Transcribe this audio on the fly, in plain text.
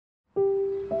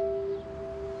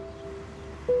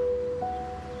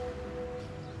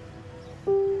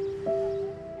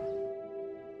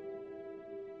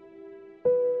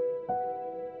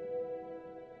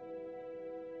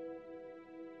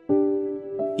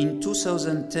In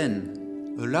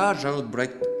 2010, a large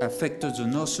outbreak affected the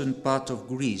northern part of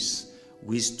Greece,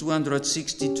 with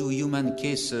 262 human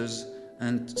cases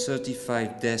and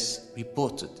 35 deaths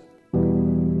reported.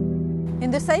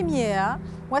 In the same year,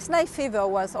 West Nile fever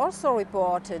was also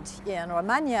reported in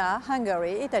Romania,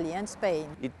 Hungary, Italy and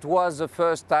Spain. It was the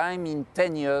first time in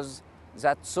 10 years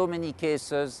that so many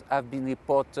cases have been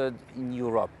reported in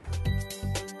Europe.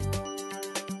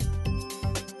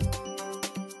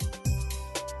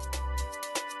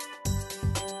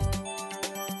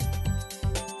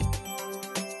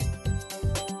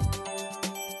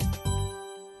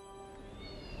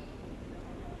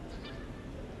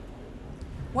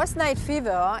 West Nile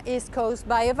fever is caused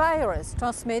by a virus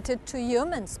transmitted to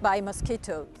humans by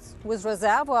mosquitoes, whose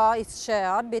reservoir is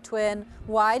shared between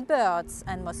wild birds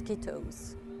and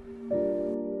mosquitoes.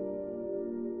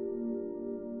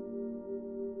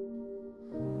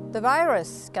 The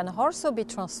virus can also be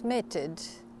transmitted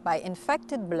by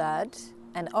infected blood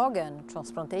and organ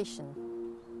transplantation.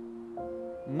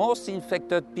 Most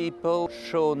infected people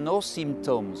show no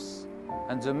symptoms,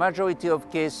 and the majority of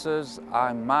cases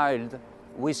are mild,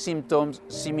 with symptoms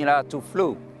similar to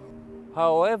flu.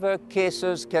 However,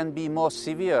 cases can be more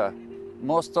severe,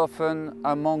 most often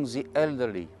among the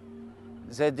elderly.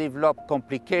 They develop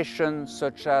complications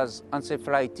such as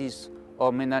encephalitis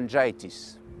or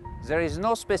meningitis. There is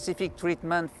no specific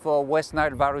treatment for West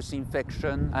Nile virus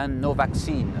infection and no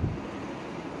vaccine.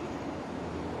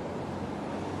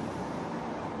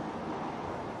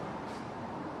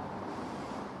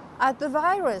 As the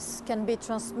virus can be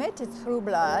transmitted through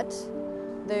blood,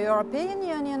 the European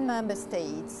Union member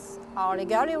states are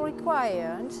legally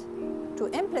required to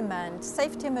implement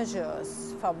safety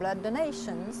measures for blood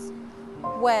donations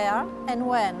where and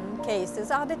when cases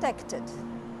are detected.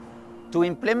 To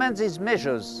implement these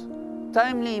measures,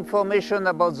 timely information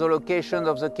about the location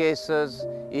of the cases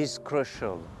is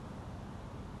crucial.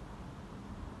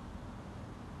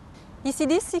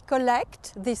 ECDC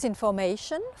collects this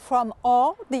information from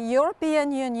all the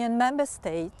European Union member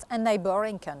states and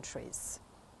neighboring countries.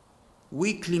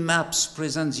 Weekly maps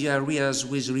present the areas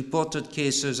with reported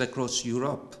cases across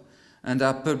Europe and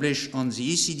are published on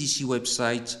the ECDC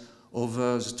website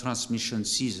over the transmission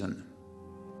season.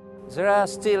 There are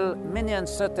still many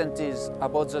uncertainties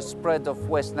about the spread of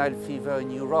West Nile fever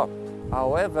in Europe.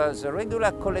 However, the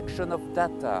regular collection of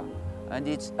data and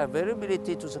its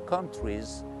availability to the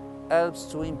countries helps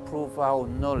to improve our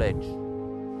knowledge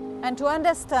and to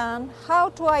understand how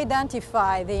to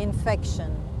identify the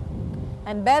infection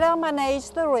and better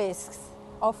manage the risks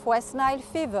of West Nile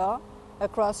fever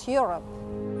across Europe.